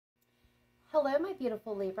Hello, my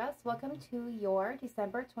beautiful Libras. Welcome to your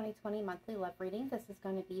December 2020 monthly love reading. This is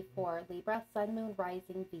going to be for Libra, Sun, Moon,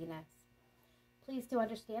 Rising, Venus. Please do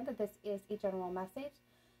understand that this is a general message,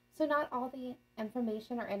 so not all the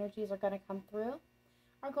information or energies are going to come through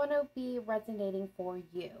are going to be resonating for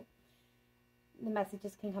you. The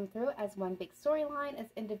messages can come through as one big storyline, as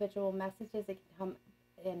individual messages. It can come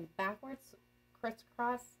in backwards,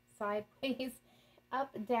 crisscross, sideways,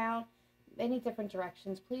 up, down, any different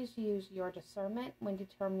directions. Please use your discernment when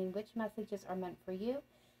determining which messages are meant for you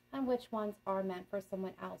and which ones are meant for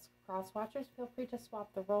someone else. Cross watchers, feel free to swap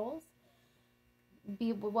the roles.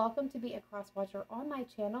 Be welcome to be a cross watcher on my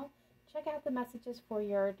channel. Check out the messages for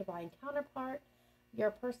your divine counterpart,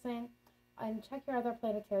 your person, and check your other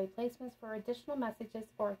planetary placements for additional messages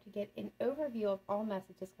or to get an overview of all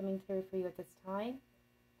messages coming through for you at this time.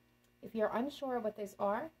 If you're unsure what those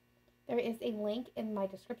are, there is a link in my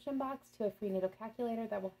description box to a free natal calculator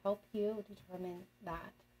that will help you determine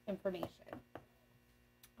that information.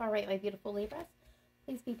 All right, my beautiful Libras,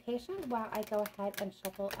 please be patient while I go ahead and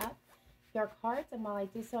shuffle up your cards. And while I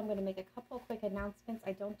do so, I'm going to make a couple quick announcements.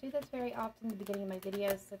 I don't do this very often at the beginning of my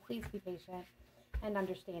videos, so please be patient and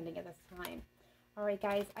understanding at this time. All right,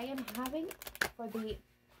 guys, I am having for the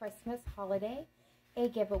Christmas holiday a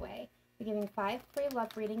giveaway. We're giving 5 free love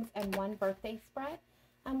readings and 1 birthday spread.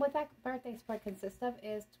 And what that birthday spread consists of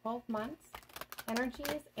is 12 months,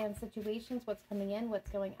 energies and situations, what's coming in,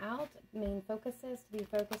 what's going out, main focuses to be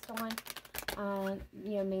focused on,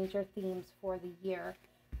 major themes for the year,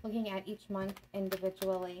 looking at each month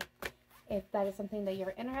individually. If that is something that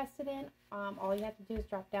you're interested in, all you have to do is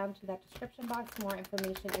drop down to that description box. More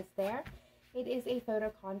information is there. It is a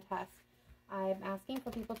photo contest. I'm asking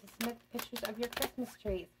for people to submit pictures of your Christmas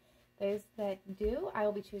trees. Those that do, I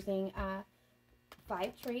will be choosing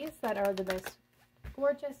 5 trees that are the most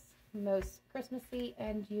gorgeous, most Christmassy,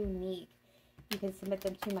 and unique. You can submit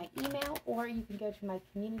them to my email, or you can go to my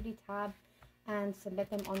community tab and submit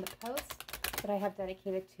them on the post that I have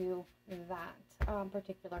dedicated to that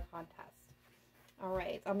particular contest. All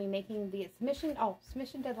right, I'll be making the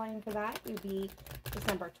submission deadline for that will be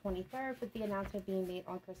December 23rd, with the announcement being made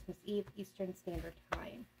on Christmas Eve, Eastern Standard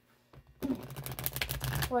Time.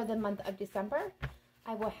 For the month of December,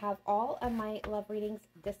 I will have all of my love readings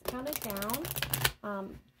discounted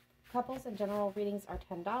down. Couples and general readings are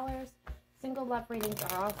 $10. Single love readings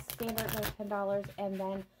are all standard at $10. And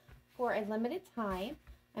then for a limited time,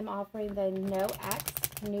 I'm offering the No X,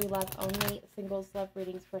 New Love Only singles love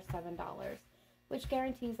readings for $7, which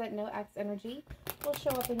guarantees that no X energy will show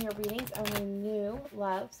up in your readings, only new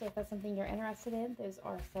love. So if that's something you're interested in, those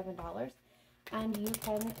are $7. And you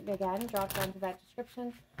can, again, drop down to that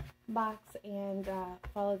description box and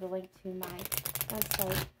follow the link to my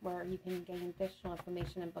website where you can gain additional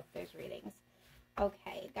information and book those readings.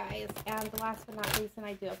 Okay, guys, and last but not least, and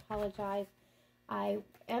I do apologize, I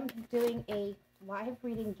am doing a live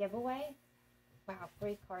reading giveaway. Wow,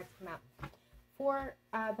 3 cards come out. For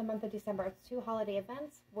the month of December, it's 2 holiday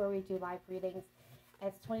events where we do live readings.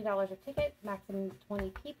 It's $20 a ticket, maximum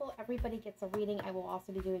 20 people. Everybody gets a reading. I will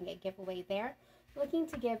also be doing a giveaway there. Looking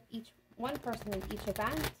to give one person in each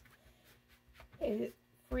event a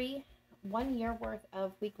free 1 year worth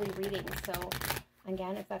of weekly readings. So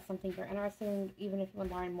again, if that's something you're interested in, even if you want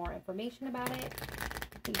to learn more information about it,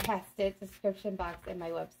 yes, it's description box in my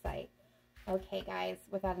website. Okay, guys,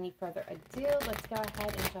 without any further ado, let's go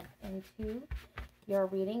ahead and jump into your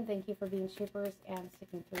reading. Thank you for being troopers and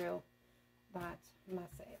sticking through that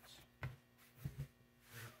message.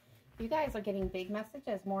 You guys are getting big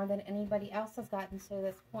messages, more than anybody else has gotten to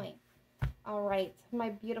this point. All right, my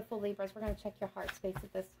beautiful Libras, we're going to check your heart space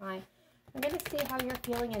at this time. We're going to see how you're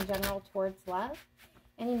feeling in general towards love,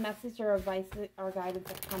 any message or advice or guidance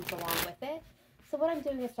that comes along with it. So what I'm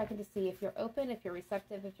doing is checking to see if you're open, if you're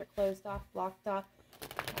receptive, if you're closed off, blocked off.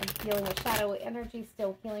 I'm feeling a shadowy energy,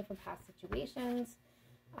 still healing from past situations.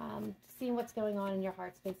 Seeing what's going on in your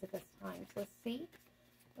heart space at this time. So let's see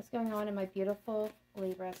what's going on in my beautiful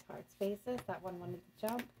Libra's heart spaces. That one wanted to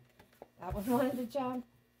jump. That one wanted to jump.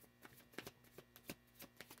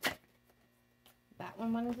 That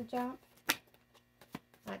one wanted to jump.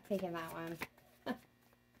 Not taking that one.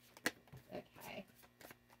 Okay.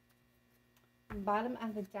 Bottom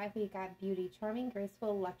of the deck, we got beauty, charming,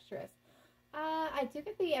 graceful, luxurious. I do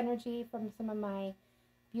get the energy from some of my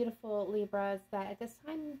beautiful Libras that at this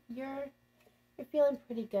time you're feeling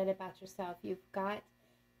pretty good about yourself. You've got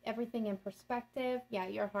everything in perspective. Yeah,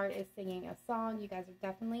 your heart is singing a song. You guys are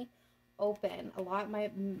definitely open.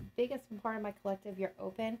 My biggest part of my collective, you're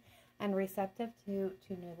open and receptive to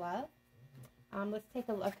new love. Let's take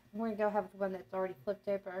a look. We're going to go have the one that's already flipped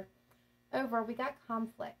over. We got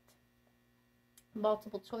conflict.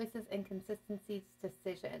 multiple choices, inconsistencies,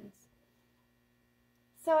 decisions.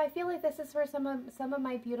 So I feel like this is where some of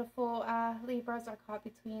my beautiful Libras are caught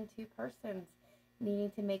between two persons,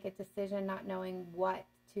 needing to make a decision, not knowing what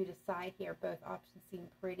to decide here. Both options seem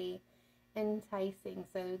pretty enticing,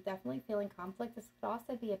 so definitely feeling conflict. This could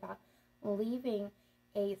also be about leaving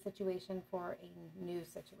a situation for a new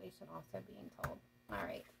situation, also being told. All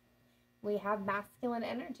right, we have masculine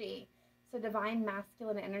energy. So divine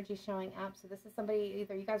masculine energy showing up. So this is somebody,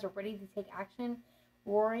 either you guys are ready to take action,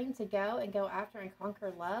 roaring to go and go after and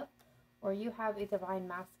conquer love, or you have a divine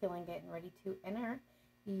masculine getting ready to enter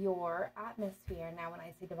your atmosphere. Now, when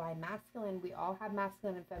I say divine masculine, we all have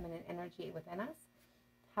masculine and feminine energy within us.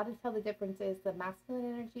 How to tell the difference is the masculine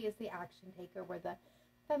energy is the action taker, where the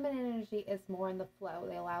feminine energy is more in the flow.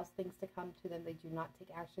 They allow things to come to them. They do not take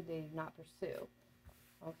action. They do not pursue.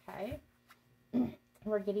 Okay.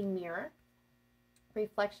 We're getting mirror,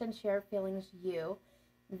 reflection, shared feelings, you.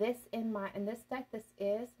 This in this deck, this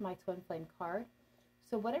is my twin flame card.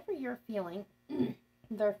 So whatever you're feeling,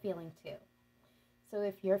 they're feeling too. So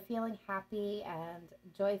if you're feeling happy and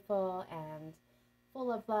joyful and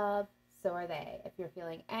full of love, so are they. If you're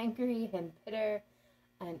feeling angry and bitter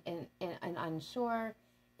and unsure,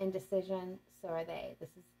 indecision, so are they.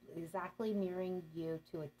 This is exactly mirroring you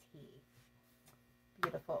to a T.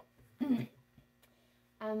 Beautiful.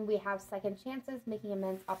 And we have second chances, making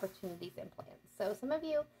amends, opportunities, and plans. So some of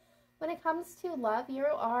you, when it comes to love,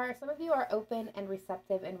 some of you are open and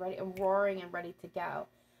receptive and ready and roaring and ready to go.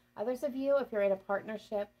 Others of you, if you're in a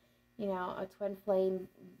partnership, you know, a twin flame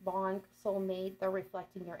bond, soulmate, they're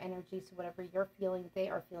reflecting your energy. So whatever you're feeling, they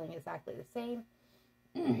are feeling exactly the same.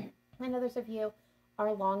 And others of you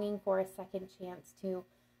are longing for a second chance to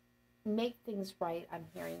make things right. I'm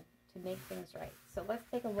hearing to make things right. So let's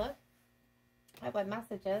take a look at what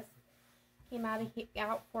messages came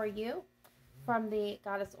out for you from the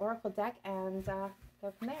Goddess Oracle deck, and go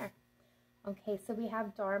from there. Okay, so we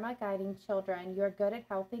have Dharma, guiding children. You're good at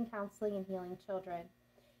helping, counseling, and healing children.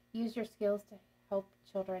 Use your skills to help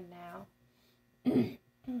children now. Okay.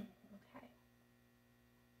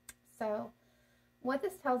 So what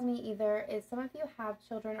this tells me either is some of you have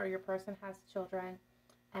children, or your person has children,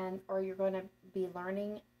 or you're going to be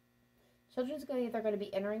learning. Children's either going to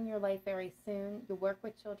be entering your life very soon. You work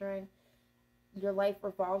with children. Your life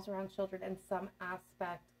revolves around children in some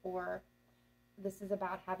aspect, or this is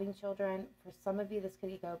about having children. For some of you, this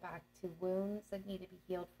could go back to wounds that need to be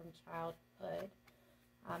healed from childhood.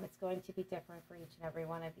 It's going to be different for each and every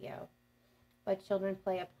one of you. But children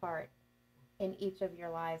play a part in each of your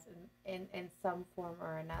lives in some form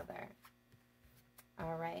or another.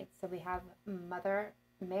 All right, so we have Mother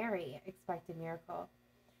Mary, expect a miracle.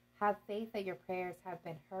 Have faith that your prayers have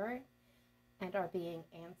been heard and are being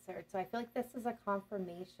answered. So I feel like this is a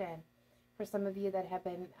confirmation for some of you that have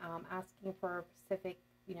been asking for a specific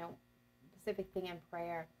thing in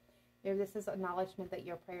prayer. This is acknowledgement that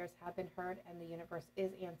your prayers have been heard and the universe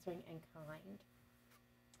is answering in kind.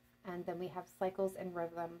 And then we have cycles and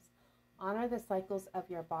rhythms. Honor the cycles of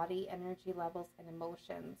your body, energy levels, and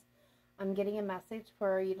emotions. I'm getting a message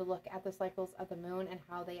for you to look at the cycles of the moon and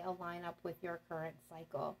how they align up with your current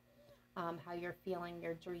cycle. How you're feeling,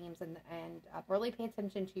 your dreams, and really pay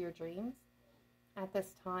attention to your dreams at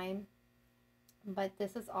this time. But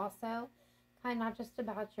this is also kind of not just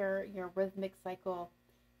about your rhythmic cycle,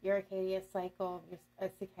 your circadian cycle, your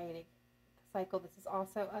circadian cycle. This is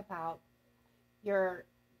also about your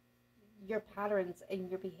patterns and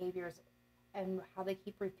your behaviors and how they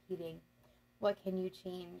keep repeating. What can you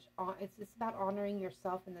change? It's just about honoring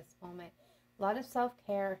yourself in this moment. A lot of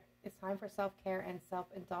self-care. It's time for self-care and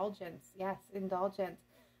self-indulgence. Yes, indulgence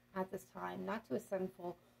at this time. Not to a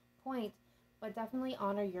sinful point, but definitely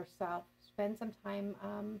honor yourself. Spend some time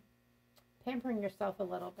pampering yourself a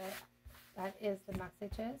little bit. That is the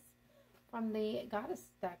messages from the Goddess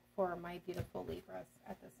deck for my beautiful Libras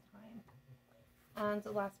at this time. And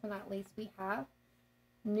last but not least, we have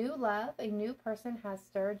new love. A new person has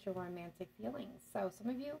stirred your romantic feelings. So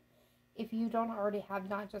some of you, if you don't already have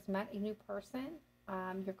not just met a new person,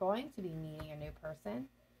 you're going to be meeting a new person.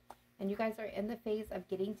 And you guys are in the phase of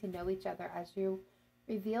getting to know each other. As you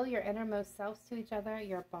reveal your innermost selves to each other,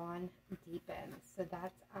 your bond deepens. So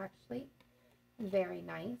that's actually very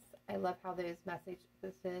nice. I love how this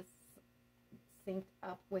is synced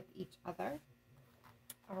up with each other.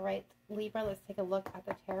 All right, Libra, let's take a look at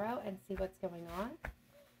the tarot and see what's going on.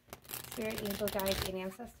 Spirit, angel, guides, and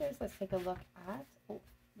ancestors. Let's take a look at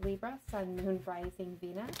Libra, Sun, Moon, Rising,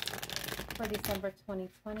 Venus for December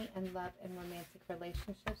 2020 and love and romantic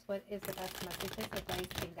relationships. What is the best messages, advice,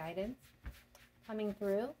 and guidance coming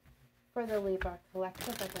through For the Libra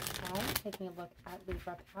collective at this time, taking a look at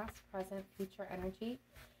Libra past, present, future energy,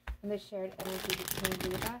 and the shared energy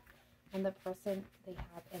between Libra and the person they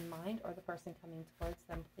have in mind, or the person coming towards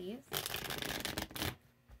them, please.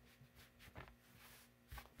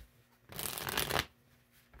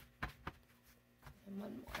 And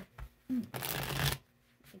one more.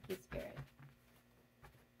 Thank you, Spirit.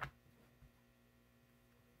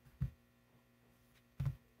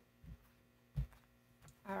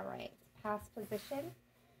 All right, past position.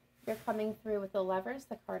 You're coming through with the Lovers,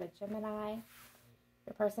 the card of Gemini.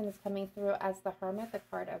 Your person is coming through as the Hermit, the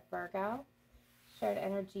card of Virgo. Shared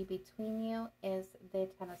energy between you is the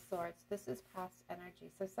Ten of Swords. This is past energy.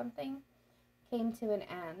 So something came to an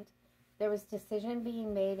end. There was decision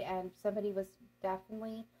being made and somebody was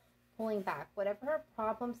definitely pulling back. Whatever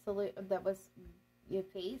problem that was you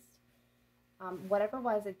faced, whatever it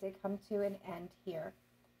was, it did come to an end here.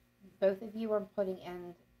 Both of you were putting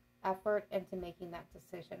in effort into making that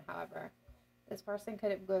decision. However, this person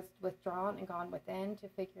could have withdrawn and gone within to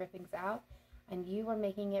figure things out, and you were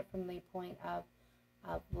making it from the point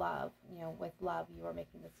of love. You know, with love, you were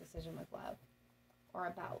making this decision with love or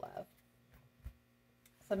about love.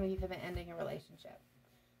 Some of you have been ending a relationship.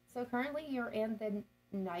 So currently you're in the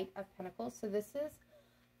Knight of Pentacles. So this is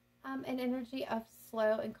an energy of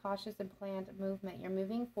slow and cautious and planned movement. You're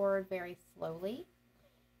moving forward very slowly.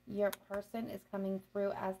 Your person is coming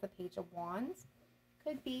through as the Page of Wands.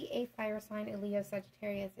 Could be a fire sign, a Leo,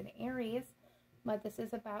 Sagittarius, and Aries, but this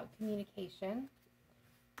is about communication.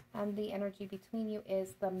 And the energy between you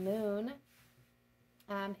is the Moon.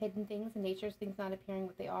 Hidden things in nature's things not appearing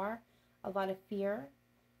what they are. A lot of fear.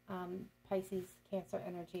 Pisces, Cancer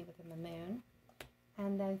energy within the Moon.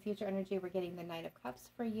 And then future energy, we're getting the Knight of Cups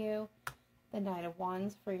for you, the Knight of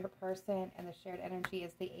Wands for your person, and the shared energy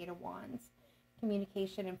is the Eight of Wands.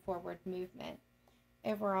 Communication and forward movement.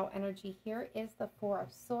 Overall energy here is the Four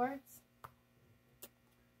of Swords.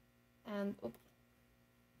 And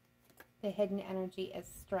the hidden energy is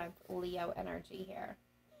strength, Leo energy here.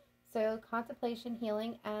 So contemplation,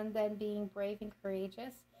 healing, and then being brave and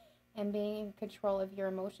courageous and being in control of your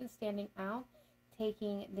emotions, standing out,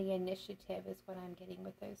 taking the initiative is what I'm getting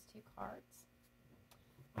with those two cards.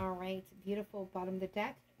 All right, beautiful bottom of the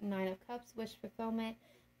deck, Nine of Cups, wish fulfillment,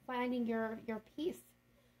 finding your peace,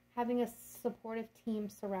 having a supportive team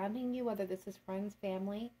surrounding you, whether this is friends,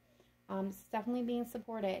 family, it's definitely being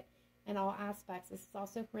supported in all aspects. This is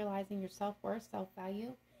also realizing your self-worth,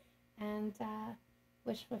 self-value, and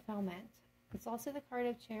wish fulfillment. It's also the card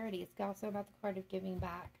of charity. It's also about the card of giving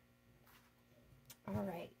back. All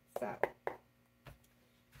right, so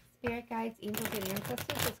Spirit guides, angels, and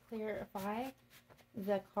ancestors, let's clarify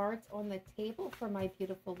the cards on the table for my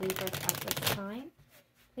beautiful Libras at this time.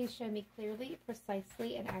 Please show me clearly,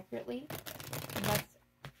 precisely, and accurately what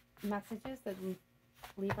messages that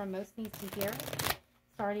Libra most needs to hear,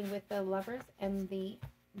 starting with the Lovers and the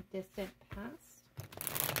distant past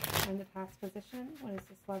and the past position. What is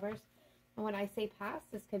this, Lovers? And when I say past,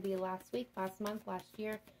 this could be last week, last month, last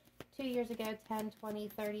year, 2 years ago, 10, 20,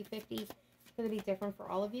 30, 50. It's going to be different for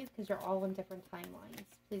all of you because you're all in different timelines.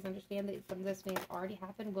 Please understand that some of this may have already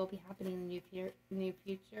happened, will be happening in the near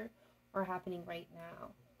future, or happening right now.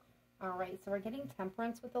 All right, so we're getting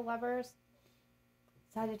Temperance with the Lovers,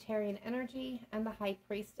 Sagittarian energy, and the High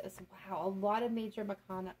Priestess. Wow, a lot of major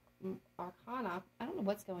arcana. I don't know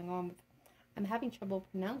what's going on with. I'm having trouble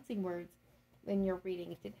pronouncing words when you're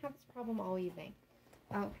reading. It didn't have this problem all evening.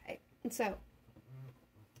 Okay, so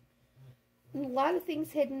a lot of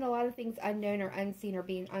things hidden, a lot of things unknown or unseen or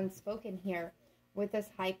being unspoken here with this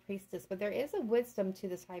High Priestess. But there is a wisdom to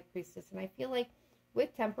this High Priestess, and I feel like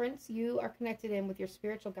with Temperance, you are connected in with your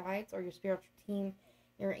spiritual guides or your spiritual team,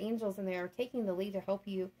 your angels, and they are taking the lead to help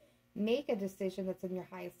you make a decision that's in your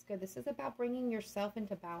highest good. This is about bringing yourself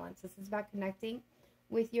into balance. This is about connecting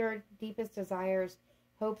with your deepest desires,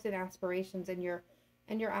 hopes, and aspirations, and your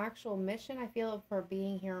actual mission, I feel, for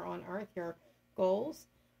being here on Earth, your goals.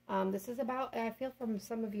 This is about, I feel from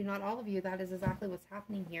some of you, not all of you, that is exactly what's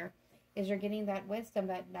happening here, is you're getting that wisdom,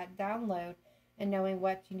 that download, and knowing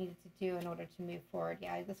what you needed to do in order to move forward.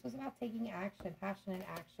 Yeah, this was about taking action, passionate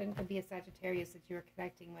action. Could be a Sagittarius that you were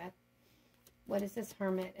connecting with. What is this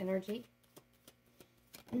Hermit energy?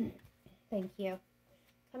 Thank you.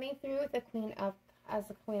 Coming through with the as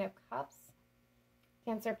the Queen of Cups,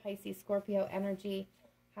 Cancer, Pisces, Scorpio energy,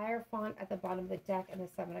 Hierophant at the bottom of the deck, and the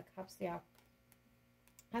Seven of Cups, yeah,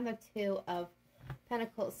 and the Two of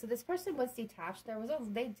Pentacles. So this person was detached.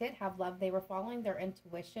 They did have love. They were following their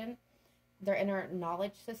intuition, their inner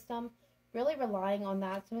knowledge system, really relying on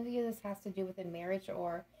that. Some of you, this has to do with a marriage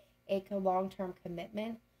or a long-term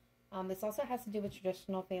commitment. This also has to do with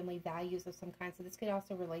traditional family values of some kind. So this could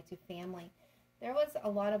also relate to family. There was a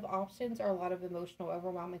lot of options or a lot of emotional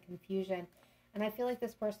overwhelm and confusion. And I feel like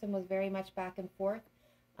this person was very much back and forth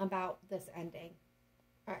about this ending.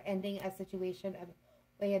 Or ending a situation,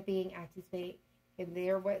 a way of being, acting state. And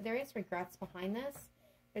there is regrets behind this.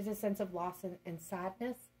 There's a sense of loss and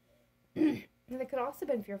sadness. And they could also have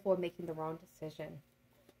been fearful of making the wrong decision.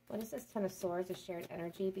 What is this Ten of Swords, a shared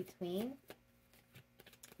energy between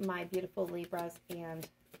my beautiful Libras and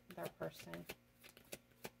their person?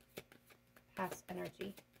 Past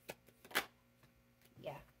energy.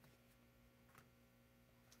 Yeah.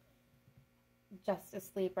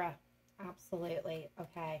 Justice, Libra. Absolutely.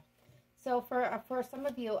 Okay. So for some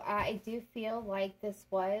of you, I do feel like this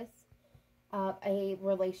was a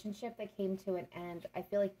relationship that came to an end. I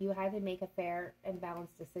feel like you had to make a fair and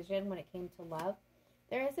balanced decision when it came to love.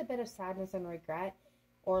 There is a bit of sadness and regret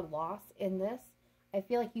or loss in this. I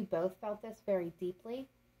feel like you both felt this very deeply.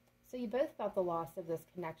 So you both felt the loss of this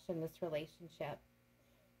connection, this relationship.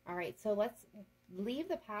 All right, so let's leave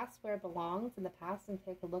the past where it belongs in the past and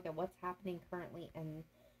take a look at what's happening currently in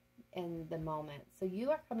the moment. So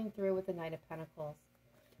you are coming through with the Knight of Pentacles.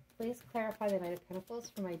 Please clarify the Knight of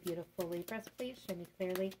Pentacles for my beautiful Libras, please. Show me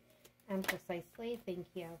clearly and precisely. Thank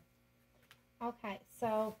you. Okay,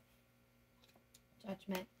 so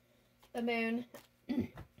Judgment. The Moon.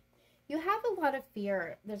 You have a lot of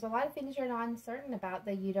fear. There's a lot of things you're not uncertain about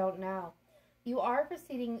that you don't know. You are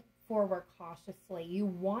proceeding forward cautiously. You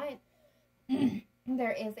want,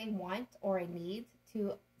 there is a want or a need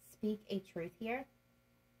to speak a truth here,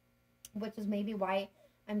 which is maybe why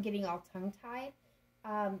I'm getting all tongue-tied.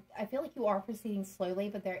 I feel like you are proceeding slowly,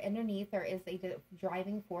 but underneath there is a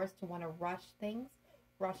driving force to want to rush things,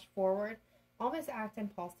 rush forward, almost act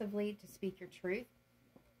impulsively to speak your truth.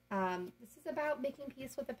 This is about making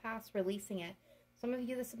peace with the past, releasing it. Some of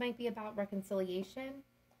you, this might be about reconciliation.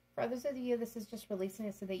 For others of you, this is just releasing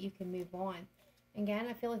it so that you can move on. Again,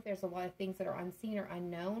 I feel like there's a lot of things that are unseen or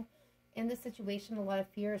unknown. In this situation, a lot of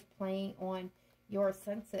fear is playing on your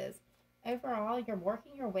senses. Overall, you're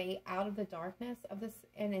working your way out of the darkness of this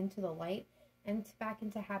and into the light and back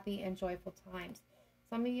into happy and joyful times.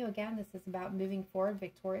 Some of you, again, this is about moving forward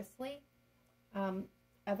victoriously.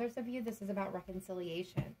 Others of you, this is about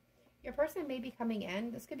reconciliation. Your person may be coming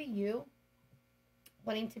in. This could be you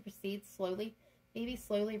wanting to proceed slowly, maybe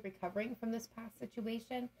slowly recovering from this past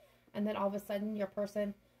situation. And then all of a sudden your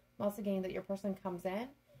person, once again, that your person comes in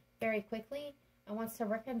very quickly and wants to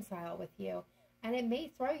reconcile with you. And it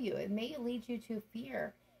may throw you. It may lead you to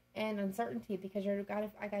fear and uncertainty because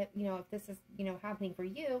if this is, happening for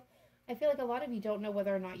you, I feel like a lot of you don't know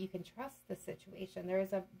whether or not you can trust the situation.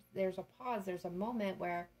 There's a pause. There's a moment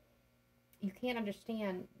where you can't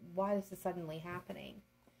understand why this is suddenly happening.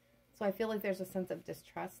 So I feel like there's a sense of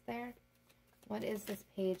distrust there. What is this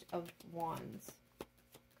Page of Wands?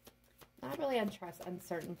 Not really untrust,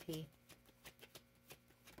 uncertainty.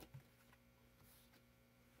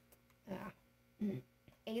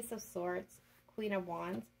 Ace of Swords, Queen of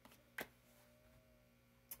Wands,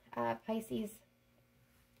 Pisces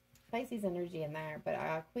energy in there,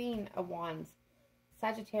 but Queen of Wands,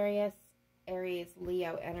 Sagittarius, Aries,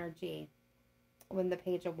 Leo energy when the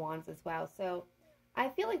Page of Wands as well. So I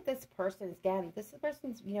feel like this person's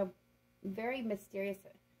very mysterious,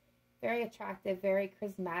 very attractive, very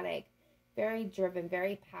charismatic, very driven,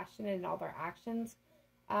 very passionate in all their actions.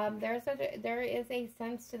 There is a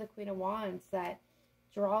sense to the Queen of Wands that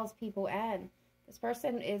draws people in. This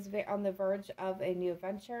person is on the verge of a new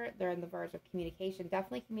adventure. They're on the verge of communication.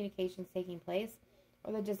 Definitely communication's taking place,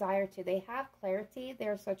 or the desire to. They have clarity.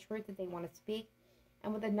 There's a truth that they want to speak.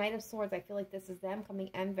 And with the Knight of Swords, I feel like this is them coming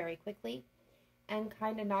in very quickly and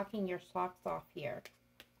kind of knocking your socks off here.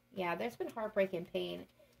 Yeah, there's been heartbreak and pain.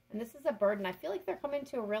 And this is a burden. I feel like they're coming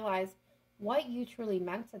to realize what you truly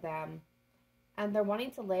meant to them. And they're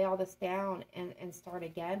wanting to lay all this down and start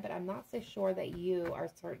again. But I'm not so sure that you are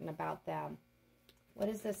certain about them. What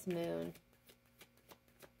is this Moon?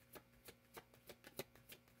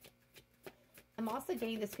 I'm also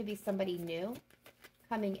getting this could be somebody new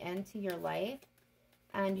coming into your life.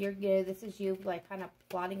 And this is you like kind of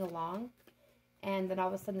plodding along. And then all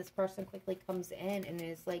of a sudden this person quickly comes in and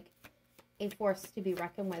is like a force to be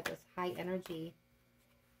reckoned with, this high energy.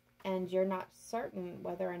 And you're not certain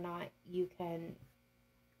whether or not you can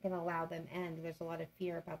allow them in. There's a lot of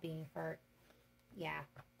fear about being hurt. Yeah.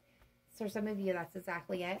 So for some of you, that's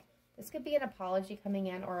exactly it. This could be an apology coming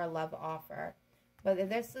in or a love offer. But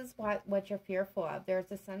this is what you're fearful of.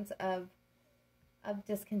 There's a sense of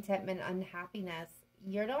discontentment, unhappiness.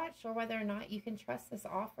 You're not sure whether or not you can trust this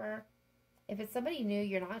offer If it's somebody new,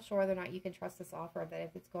 you're not sure whether or not you can trust this offer, that if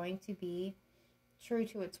it's going to be true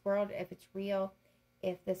to its word, if it's real,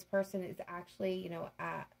 if this person is actually, you know,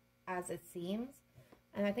 as it seems.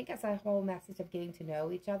 And I think that's a whole message of getting to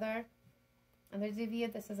know each other. And there's a view,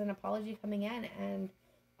 this is an apology coming in and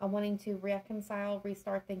wanting to reconcile,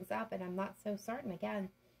 restart things up. And I'm not so certain, again,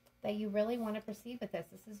 that you really want to proceed with this.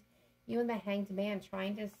 This is you and the Hanged Man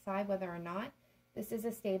trying to decide whether or not this is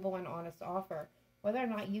a stable and honest offer. Whether or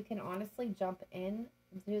not you can honestly jump in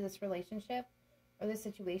to this relationship or this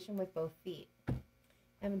situation with both feet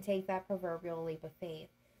and take that proverbial leap of faith.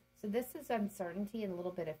 So this is uncertainty and a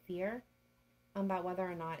little bit of fear about whether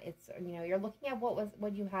or not it's, you know, you're looking at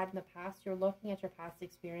what you had in the past. You're looking at your past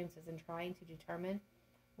experiences and trying to determine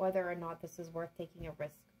whether or not this is worth taking a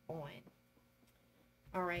risk on.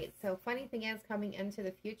 All right, so funny thing is, coming into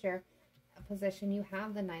the future position, you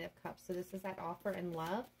have the Knight of Cups. So this is that offer in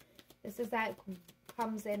love. This is that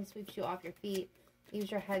comes in, sweeps you off your feet, leaves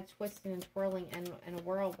your head twisting and twirling in a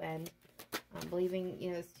whirlwind, believing, you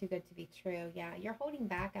know, it's too good to be true. Yeah, you're holding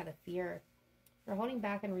back out of fear. You're holding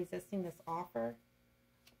back and resisting this offer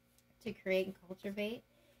to create and cultivate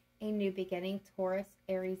a new beginning. Taurus,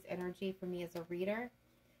 Aries energy for me as a reader.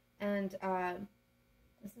 And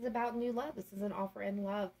this is about new love. This is an offer in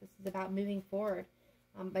love. This is about moving forward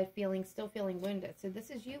by still feeling wounded. So this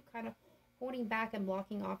is you kind of holding back and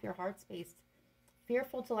blocking off your heart space,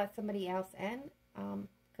 fearful to let somebody else in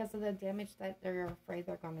because of the damage that they're afraid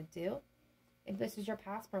they're going to do. If this is your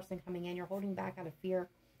past person coming in, you're holding back out of fear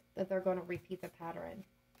that they're going to repeat the pattern.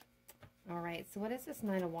 All right, so what is this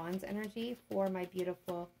Nine of Wands energy for my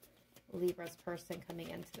beautiful Libra's person coming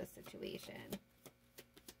into the situation?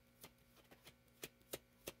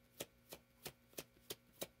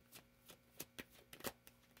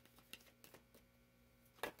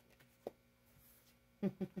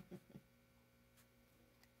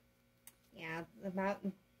 Yeah, about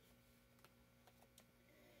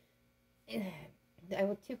I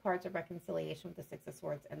have two cards of reconciliation with the Six of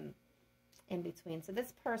Swords and in between. So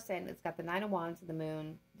this person, it's got the Nine of Wands, the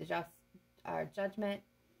Moon, the Judgment,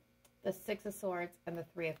 the Six of Swords, and the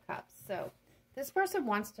Three of Cups. So this person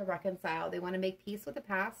wants to reconcile. They want to make peace with the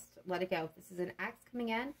past, let it go. If this is an ex coming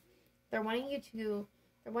in, they're wanting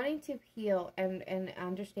to heal and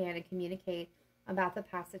understand and communicate about the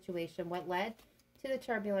past situation, what led to the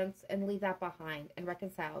turbulence, and leave that behind and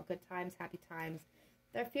reconcile. Good times, happy times.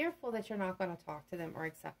 They're fearful that you're not going to talk to them or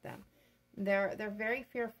accept them. They're very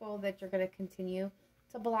fearful that you're going to continue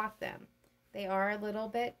to block them. They are a little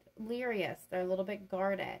bit leery. They're a little bit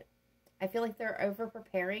guarded. I feel like they're over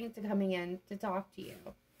preparing to coming in to talk to you.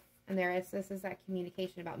 And this is that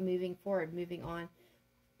communication about moving forward, moving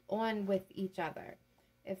on with each other.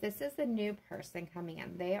 If this is the new person coming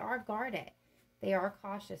in, they are guarded. They are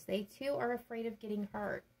cautious. They too are afraid of getting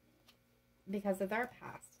hurt because of their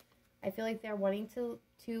past. I feel like they're wanting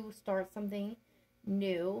to start something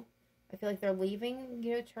new. I feel like they're leaving,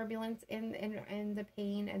 you know, turbulence and the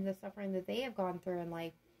pain and the suffering that they have gone through in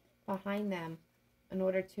life behind them in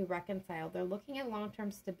order to reconcile. They're looking at long-term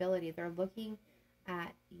stability. They're looking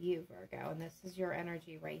at you, Virgo, and this is your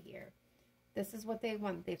energy right here. This is what they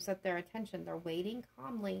want. They've set their attention. They're waiting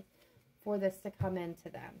calmly for this to come into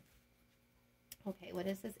them. Okay, what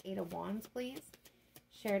is this Eight of Wands, please?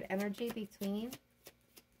 Shared energy between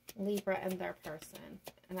Libra and their person.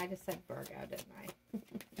 And I just said Virgo, didn't I?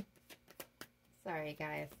 Sorry,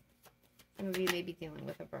 guys. Some of you may be dealing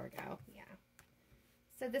with a Virgo. Yeah.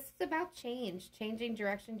 So this is about change. Changing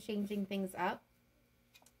direction, changing things up.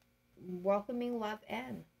 Welcoming love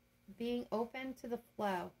in. Being open to the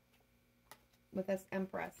flow with this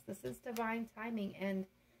Empress. This is divine timing, and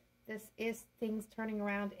this is things turning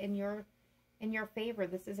around in your favor.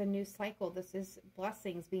 This is a new cycle. This is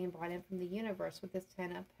blessings being brought in from the universe with this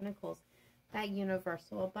Ten of Pentacles. That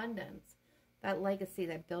universal abundance, that legacy,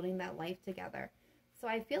 that building that life together. So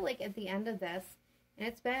I feel like at the end of this, and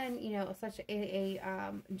it's been, you know, such a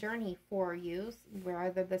journey for you,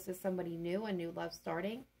 whether this is somebody new, a new love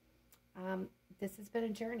starting, this has been a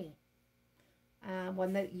journey.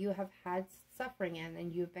 One that you have had suffering in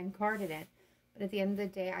and you've been guarded in. But at the end of the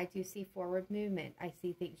day, I do see forward movement. I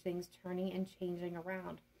see things turning and changing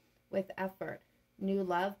around with effort. New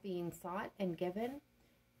love being sought and given.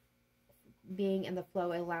 Being in the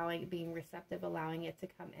flow, being receptive, allowing it to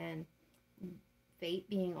come in. Fate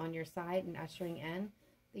being on your side and ushering in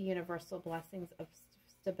the universal blessings of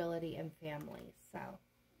stability and family. So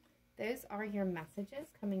those are your messages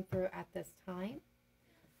coming through at this time.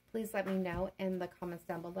 Please let me know in the comments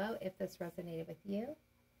down below if this resonated with you.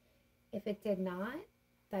 If it did not,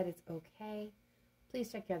 that is okay.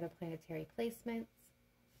 Please check your other planetary placements,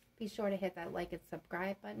 Be sure to hit that like and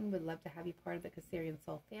subscribe button. Would love to have you part of the Cancerian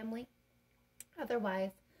Soul family.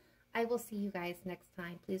 Otherwise, I will see you guys next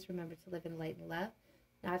time. Please remember to live in light and love,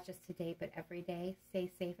 not just today, but every day.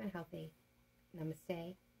 Stay safe and healthy.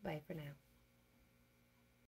 Namaste. Bye for now.